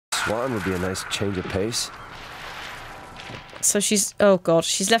Swan would be a nice change of pace. So she's... Oh, God.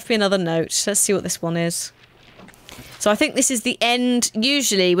 She's left me another note. Let's see what this one is. So I think this is the end.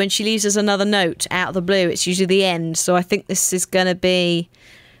 Usually, when she leaves us another note out of the blue, it's usually the end. So I think this is going to be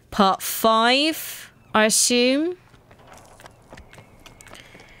part 5, I assume.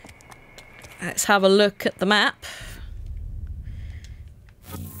 Let's have a look at the map.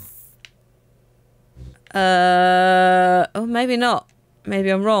 Oh, maybe not. Maybe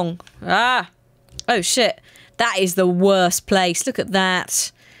I'm wrong. Ah! Oh, shit. That is the worst place. Look at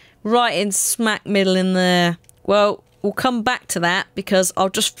that. Right in smack middle in there. Well, we'll come back to that because I'll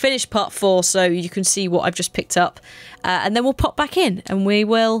just finish part 4 so you can see what I've just picked up. And then we'll pop back in and we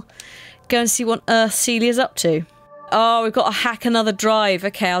will go and see what on earth Celia's up to. Oh, we've got to hack another drive.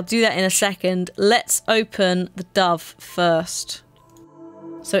 Okay, I'll do that in a second. Let's open the Dove first.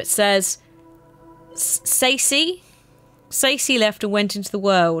 So it says... Stacey left and went into the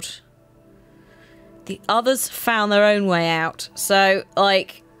world. The others found their own way out. So,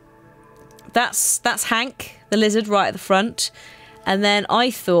 like, that's Hank, the lizard, right at the front. And then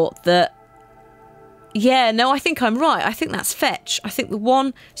I thought that... Yeah, no, I think I'm right. I think that's Fetch. I think the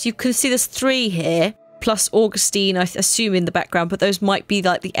one... So you can see there's 3 here, plus Augustine, I assume, in the background. But those might be,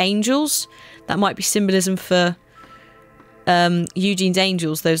 like, the angels. That might be symbolism for... Eugene's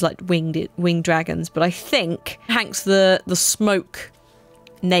angels, those like winged dragons, but I think Hank's the smoke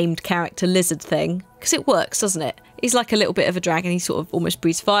named character lizard thing, because it works, doesn't it? He's like a little bit of a dragon, he sort of almost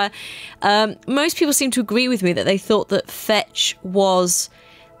breathes fire. Most people seem to agree with me that they thought that Fetch was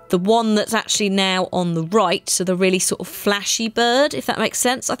the one that's actually now on the right, so the really sort of flashy bird, if that makes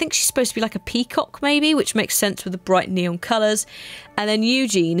sense. I think she's supposed to be like a peacock maybe, which makes sense with the bright neon colours. And then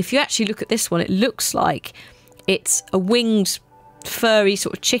Eugene, if you actually look at this one, it looks like it's a winged, furry,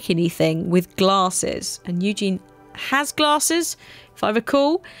 sort of chickeny thing with glasses. And Eugene has glasses, if I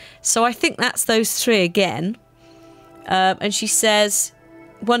recall. So I think that's those 3 again. And she says,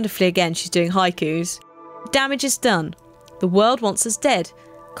 wonderfully again, she's doing haikus. Damage is done. The world wants us dead.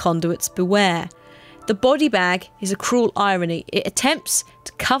 Conduits beware. The body bag is a cruel irony. It attempts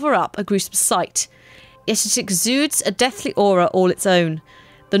to cover up a gruesome sight. Yet it exudes a deathly aura all its own.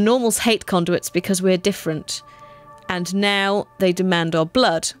 The normals hate conduits because we're different. And now they demand our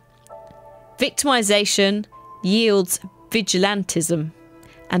blood. Victimization yields vigilantism.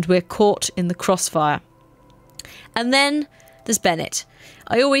 And we're caught in the crossfire. And then there's Bennett.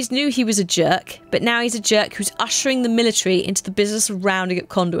 I always knew he was a jerk, but now he's a jerk who's ushering the military into the business of rounding up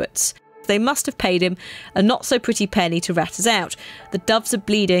conduits. They must have paid him a not-so-pretty penny to rat us out. The doves are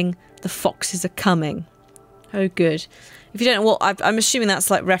bleeding, the foxes are coming. Oh, good. If you don't know what, I'm assuming that's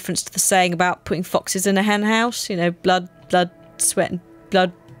like reference to the saying about putting foxes in a hen house. You know, blood, sweat and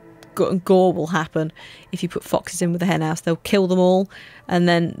blood and gore will happen if you put foxes in with a hen house. They'll kill them all. And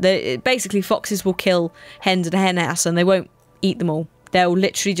then basically foxes will kill hens in a hen house and they won't eat them all. They'll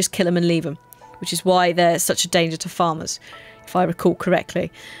literally just kill them and leave them, which is why they're such a danger to farmers, if I recall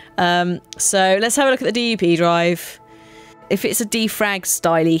correctly. So let's have a look at the DUP drive. If it's a defrag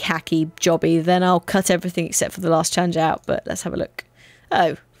styly, hacky, jobby, then I'll cut everything except for the last challenge out. But let's have a look.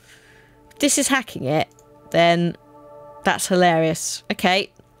 Oh, if this is hacking it, then that's hilarious.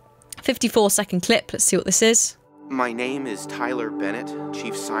 Okay, 54-second clip. Let's see what this is. My name is Tyler Bennett,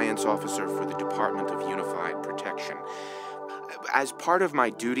 Chief Science Officer for the Department of Unified Protection. As part of my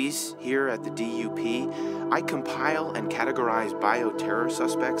duties here at the DUP, I compile and categorize bioterror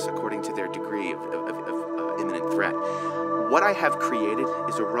suspects according to their degree of imminent threat. What I have created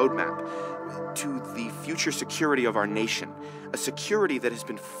is a roadmap to the future security of our nation, a security that has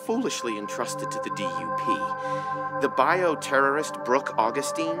been foolishly entrusted to the DUP. The bioterrorist Brooke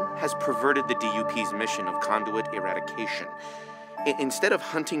Augustine has perverted the DUP's mission of conduit eradication. Instead of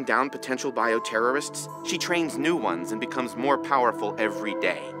hunting down potential bioterrorists, she trains new ones and becomes more powerful every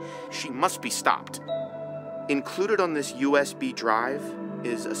day. She must be stopped. Included on this USB drive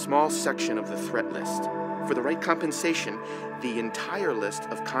is a small section of the threat list. For the right compensation, the entire list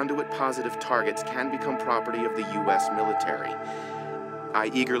of conduit-positive targets can become property of the U.S. military.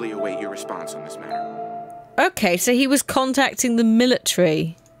 I eagerly await your response on this matter. Okay, so he was contacting the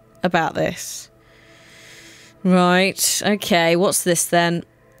military about this. Right, okay, what's this then?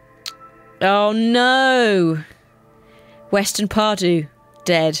 Oh no! Weston Pardew,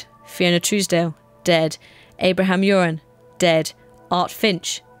 dead. Fiona Truesdale, dead. Abraham Uren, dead. Art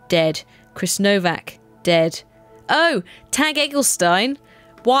Finch, dead. Chris Novak, dead. Oh, Tag Egglestein.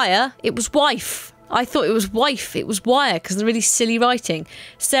 Wire, it was wife. I thought it was wife. It was wire because of the really silly writing.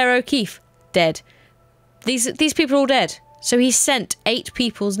 Sarah O'Keefe, dead. These people are all dead. So he sent 8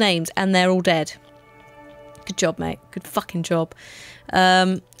 people's names and they're all dead. Good job, mate. Good fucking job.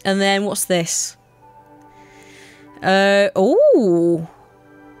 And then what's this? Oh.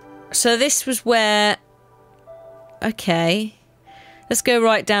 So this was where... Okay. Let's go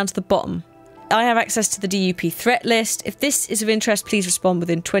right down to the bottom. I have access to the DUP threat list. If this is of interest, please respond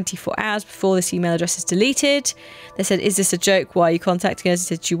within 24 hours before this email address is deleted. They said, is this a joke? Why are you contacting us?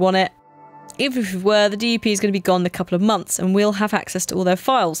 He said, do you want it? Even if we were, the DUP is going to be gone in a couple of months and we'll have access to all their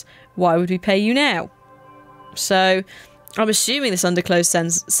files. Why would we pay you now? So I'm assuming this undisclosed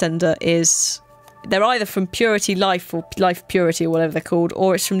sender is... They're either from Purity Life or Life Purity or whatever they're called,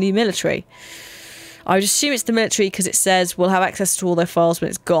 or it's from the military. I would assume it's the military because it says we'll have access to all their files when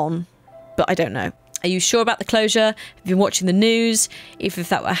it's gone. But I don't know. Are you sure about the closure? Have you been watching the news? If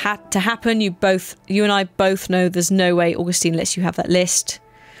that were to happen, you and I both know there's no way Augustine lets you have that list.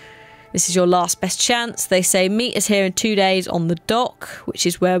 This is your last best chance. They say meet us here in 2 days on the dock, which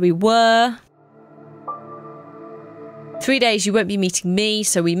is where we were. 3 days you won't be meeting me,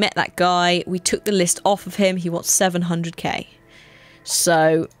 so we met that guy. We took the list off of him. He wants 700k.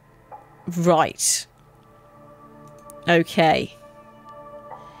 So, right. Okay.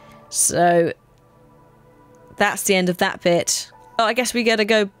 So, that's the end of that bit. Oh, I guess we gotta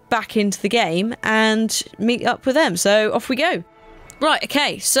go back into the game and meet up with them. So, off we go. Right,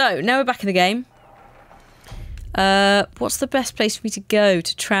 okay. So, now we're back in the game. What's the best place for me to go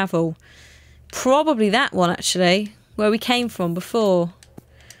to travel? Probably that one, actually. Where we came from before.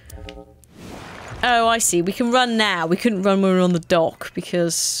 Oh, I see. We can run now. We couldn't run when we were on the dock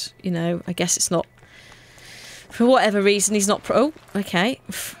because, you know, I guess it's not... For whatever reason, he's not... Oh, okay.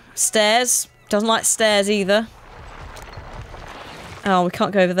 Stairs. Doesn't like stairs either. Oh, we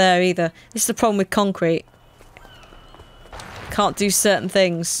can't go over there either. This is the problem with concrete. Can't do certain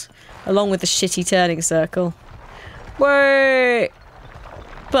things. Along with the shitty turning circle. Wait!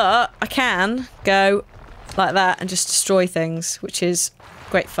 But I can go like that and just destroy things, which is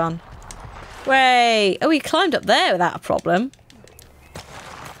great fun. Way! Oh, he climbed up there without a problem.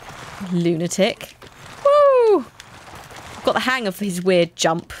 Lunatic. Woo! I've got the hang of his weird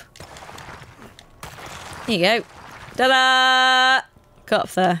jump. There you go. Ta-da! Got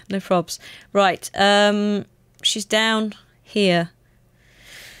up there, no probs. Right, she's down here.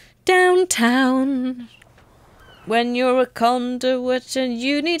 Downtown. When you're a conduit and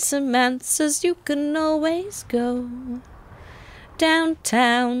you need some answers, you can always go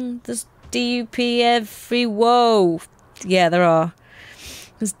downtown. There's DUP whoa. Yeah, there are.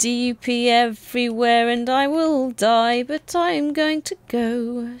 There's DUP everywhere and I will die, but I'm going to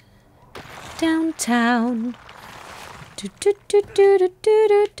go downtown.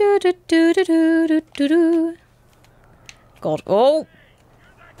 God, oh!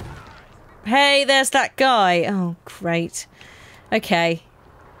 Hey, there's that guy. Oh, great. Okay.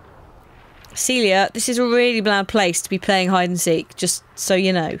 Celia, this is a really bad place to be playing hide and seek, just so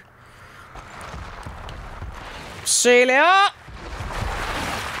you know. Celia!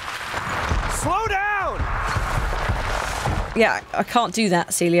 Slow down! Yeah, I can't do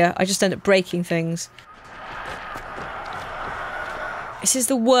that, Celia. I just end up breaking things. This is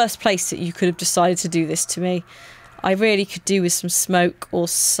the worst place that you could have decided to do this to me. I really could do with some smoke or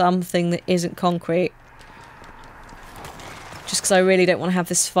something that isn't concrete. Just because I really don't want to have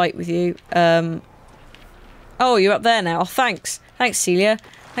this fight with you. Oh, you're up there now. Oh, thanks. Thanks, Celia.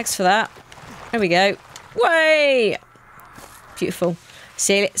 Thanks for that. There we go. Way! Beautiful.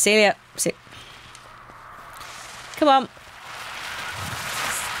 Celia. Come on.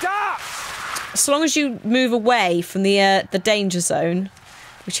 Stop! As long as you move away from the danger zone,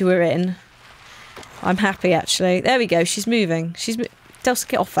 which you were in, I'm happy, actually. There we go. She's moving. Delsa,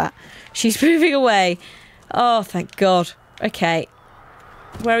 get off that. She's moving away. Oh, thank God. Okay.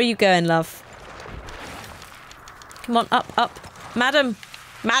 Where are you going, love? Come on, up. Madam!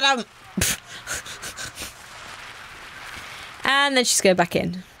 And then she's going back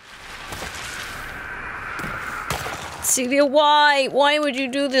in. Celia, why? Why would you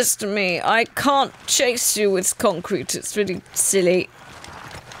do this to me? I can't chase you with concrete. It's really silly.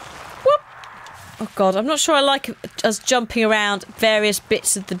 Oh God, I'm not sure I like us jumping around various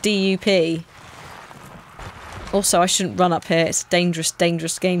bits of the DUP. Also, I shouldn't run up here. It's a dangerous,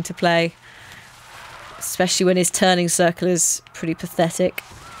 dangerous game to play. Especially when his turning circle is pretty pathetic.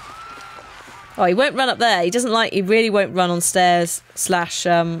 Oh, he won't run up there. He really won't run on stairs slash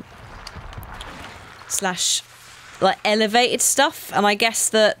like elevated stuff. And I guess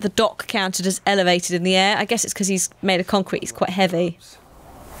the dock counted as elevated in the air. I guess it's because he's made of concrete. He's quite heavy.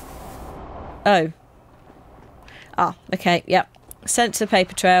 Oh. Ah, okay, yep. Sent to the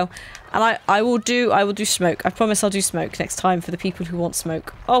paper trail. And I will do smoke. I promise I'll do smoke next time for the people who want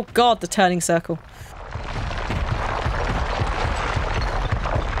smoke. Oh God, the turning circle.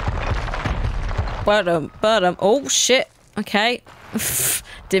 Oh, shit. Okay.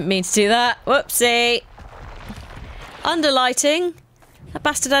 Didn't mean to do that. Whoopsie. Underlighting. That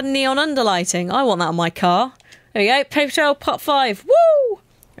bastard had neon underlighting. I want that on my car. There we go. Paper trail part 5. Woo!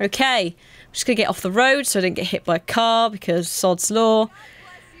 Okay. I'm just going to get off the road so I don't get hit by a car because sod's law.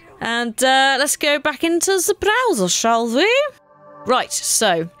 And let's go back into the browser, shall we? Right,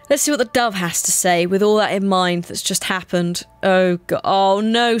 so let's see what the dove has to say with all that in mind that's just happened. Oh, God. Oh,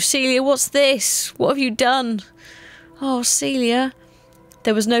 no, Celia, what's this? What have you done? Oh, Celia.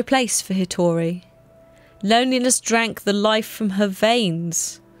 There was no place for Hitori. Loneliness drank the life from her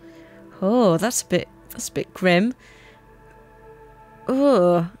veins. Oh, that's a bit grim.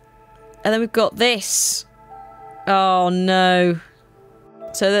 Oh. And then we've got this. Oh, no.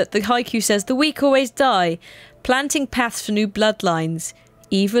 So that the haiku says, the weak always die, planting paths for new bloodlines.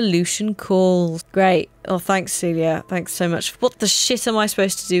 Evolution calls. Great. Oh, thanks, Celia. Thanks so much. What the shit am I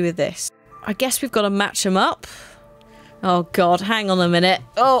supposed to do with this? I guess we've got to match them up. Oh, God. Hang on a minute.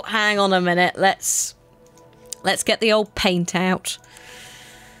 Oh, hang on a minute. Let's get the old paint out.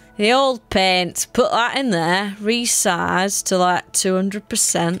 The old paint. Put that in there. Resize to like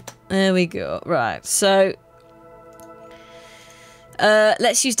 200%. There we go. Right. So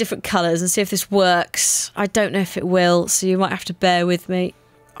let's use different colours and see if this works. I don't know if it will, so you might have to bear with me.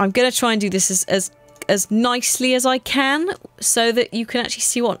 I'm going to try and do this as nicely as I can so that you can actually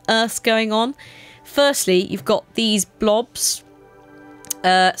see what on earth's going on. Firstly, you've got these blobs.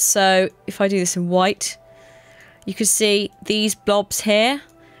 So if I do this in white, you can see these blobs here,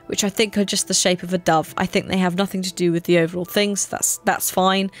 which I think are just the shape of a dove. I think they have nothing to do with the overall thing, so that's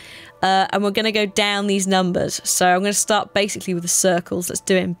fine. And we're going to go down these numbers. So I'm going to start basically with the circles. Let's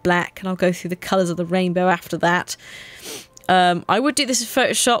do it in black, and I'll go through the colours of the rainbow after that. I would do this in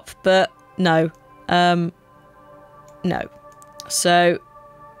Photoshop, but no. No. So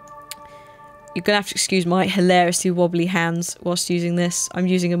you're going to have to excuse my hilariously wobbly hands whilst using this. I'm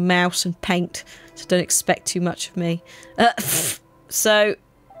using a mouse and paint, so don't expect too much of me. So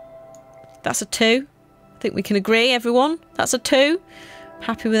that's a 2. I think we can agree, everyone. That's a 2.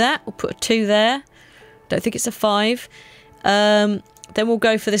 Happy with that. We'll put a 2 there. Don't think it's a 5. Then we'll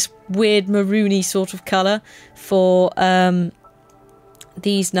go for this weird maroony sort of colour for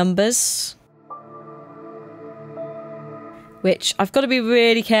these numbers, which I've got to be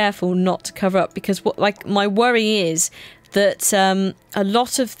really careful not to cover up, because my worry is that a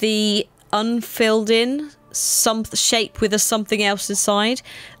lot of the unfilled in some shape with a something else inside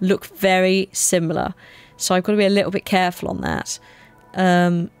look very similar, so I've got to be a little bit careful on that,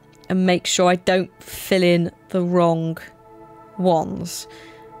 and make sure I don't fill in the wrong ones.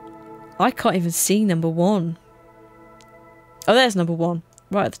 I can't even see number 1. Oh, there's number 1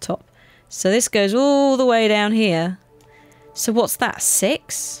 right at the top. So this goes all the way down here. So what's that,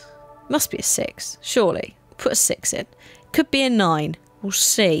 6? Must be a 6, surely. Put a 6 in. Could be a 9. We'll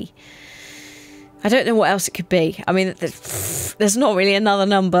see. I don't know what else it could be. I mean, there's not really another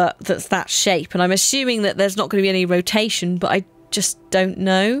number that's that shape, and I'm assuming that there's not going to be any rotation, but I just don't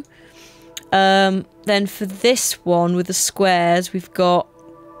know. Then for this one with the squares, we've got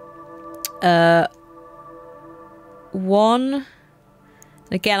 1.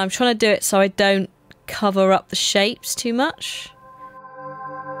 Again, I'm trying to do it so I don't cover up the shapes too much.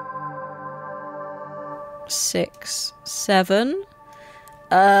 6, 7.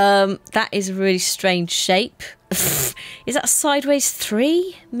 That is a really strange shape. Is that sideways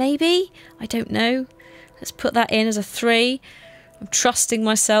 3? Maybe? I don't know. Let's put that in as a 3. I'm trusting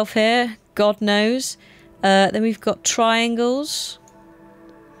myself here. God knows. Then we've got triangles.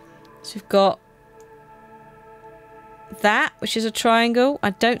 So we've got that, which is a triangle.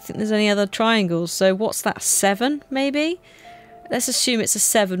 I don't think there's any other triangles. So what's that? 7, maybe? Let's assume it's a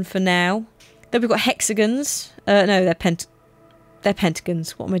 7 for now. Then we've got hexagons. No, they're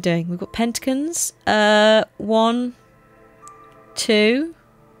pentagons. What am I doing? We've got pentagons. 1, 2.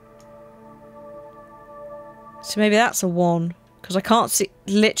 So maybe that's a 1. Because I can't see...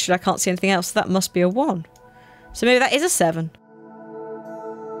 Literally, I can't see anything else. So that must be a 1. So maybe that is a 7.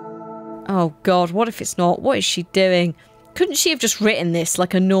 Oh, God. What if it's not? What is she doing? Couldn't she have just written this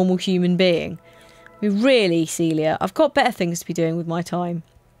like a normal human being? I mean, really, Celia, I've got better things to be doing with my time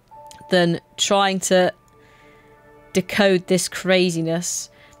than trying to decode this craziness.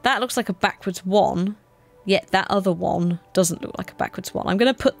 That looks like a backwards 1, yet that other one doesn't look like a backwards 1. I'm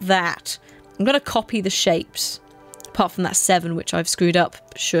going to put that. I'm going to copy the shapes, apart from that 7, which I've screwed up.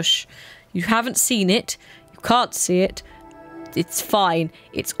 Shush. You haven't seen it. You can't see it. It's fine.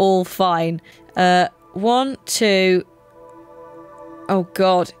 It's all fine. 1, 2... Oh,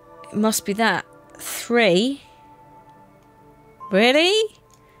 God. It must be that. 3. Really?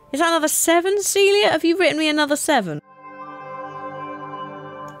 Is that another 7, Celia? Have you written me another 7?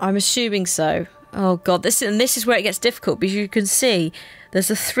 I'm assuming so. Oh god, this is where it gets difficult, because you can see there's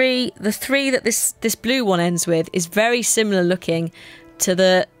the three that this blue one ends with is very similar looking to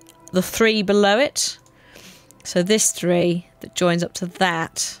the 3 below it. So this 3 that joins up to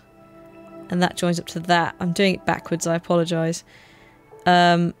that, and that joins up to that. I'm doing it backwards, I apologise.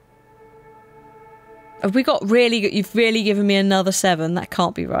 Have we got really... You've really given me another 7. That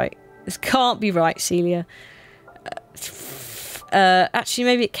can't be right. This can't be right, Celia. Actually,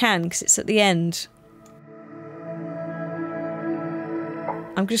 maybe it can, because it's at the end.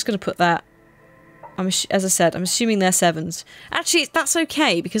 I'm just going to put that. As I said, I'm assuming they're 7s. Actually, that's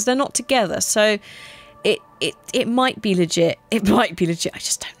okay, because they're not together, so it might be legit. It might be legit. I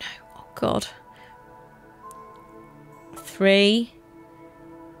just don't know. Oh, God. 3,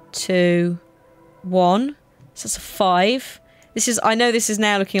 2, 1. So that's a 5. I know this is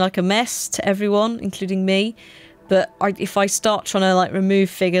now looking like a mess to everyone, including me. But if I start trying to like remove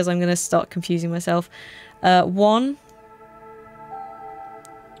figures, I'm going to start confusing myself. 1.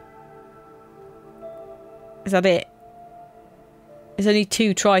 Is that it? There's only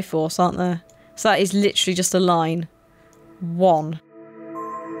 2 Triforce, aren't there? So that is literally just a line. 1.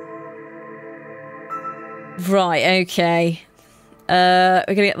 Right, okay. We're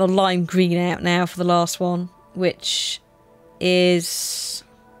going to get the lime green out now for the last one, which is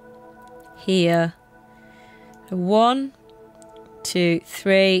here. 1, 2,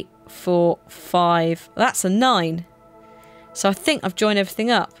 3, 4, 5. That's a 9. So I think I've joined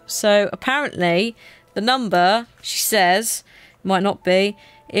everything up. So apparently the number, she says, might not be,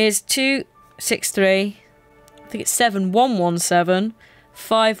 is 263. I think it's 7117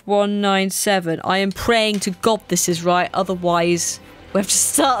 5197. I am praying to God this is right, otherwise we have to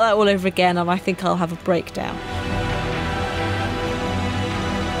start that all over again and I think I'll have a breakdown.